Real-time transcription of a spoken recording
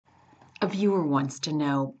A viewer wants to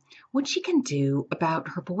know what she can do about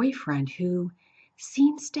her boyfriend who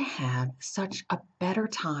seems to have such a better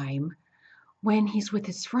time when he's with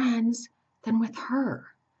his friends than with her.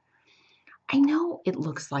 I know it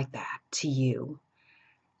looks like that to you,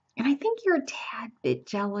 and I think you're a tad bit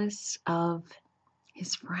jealous of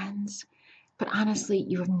his friends, but honestly,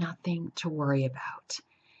 you have nothing to worry about.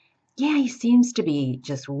 Yeah, he seems to be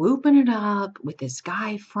just whooping it up with his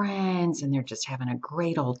guy friends, and they're just having a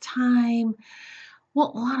great old time.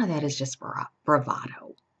 Well, a lot of that is just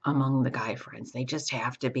bravado among the guy friends. They just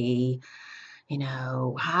have to be,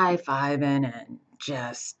 high-fiving and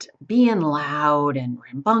just being loud and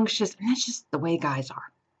rambunctious, and that's just the way guys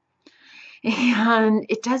are. And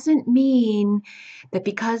it doesn't mean that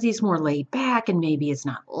because he's more laid back and maybe is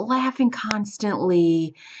not laughing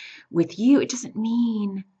constantly with you, it doesn't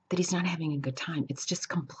mean that he's not having a good time. It's just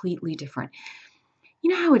completely different.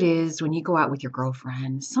 You know how it is when you go out with your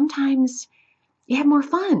girlfriend? Sometimes you have more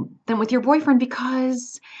fun than with your boyfriend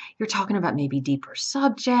because you're talking about maybe deeper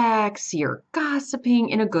subjects, you're gossiping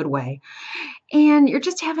in a good way, and you're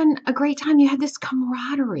just having a great time. You have this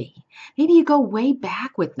camaraderie. Maybe you go way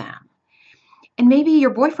back with them. And maybe your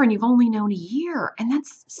boyfriend you've only known a year, and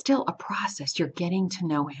that's still a process. You're getting to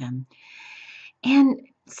know him. And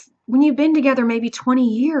when you've been together maybe 20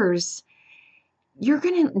 years, you're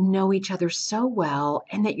going to know each other so well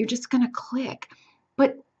and that you're just going to click.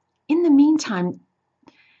 But in the meantime,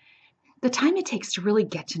 the time it takes to really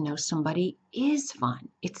get to know somebody is fun.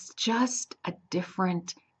 It's just a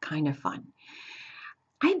different kind of fun.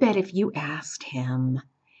 I bet if you asked him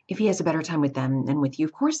if he has a better time with them than with you,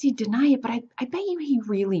 of course he'd deny it, but I bet you he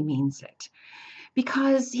really means it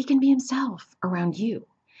because he can be himself around you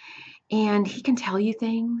and he can tell you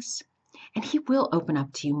things and he will open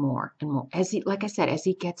up to you more and more as he, like I said, as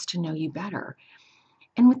he gets to know you better.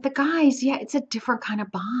 And with the guys, yeah, it's a different kind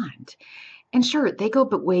of bond. And sure, they go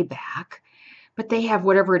but way back, but they have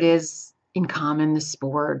whatever it is in common, the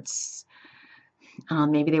sports.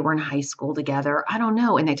 Maybe they were in high school together. I don't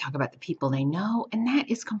know. And they talk about the people they know, and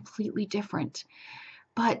that is completely different.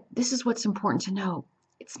 But this is what's important to know.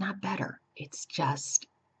 It's not better. It's just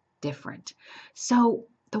different. So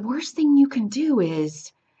the worst thing you can do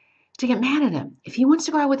is to get mad at him. If he wants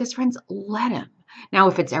to go out with his friends, let him. Now,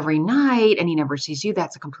 if it's every night and he never sees you,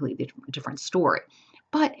 that's a completely different story.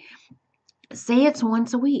 But say it's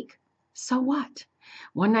once a week. So what?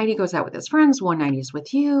 One night he goes out with his friends, one night he's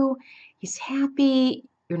with you. He's happy.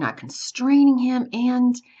 You're not constraining him.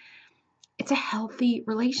 And it's a healthy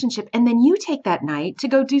relationship. And then you take that night to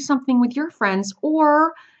go do something with your friends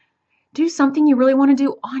or do something you really want to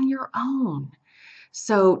do on your own.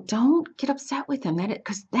 So don't get upset with him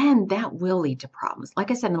because then that will lead to problems.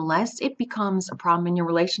 Like I said, unless it becomes a problem in your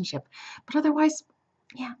relationship. But otherwise,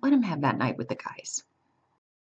 yeah, let him have that night with the guys.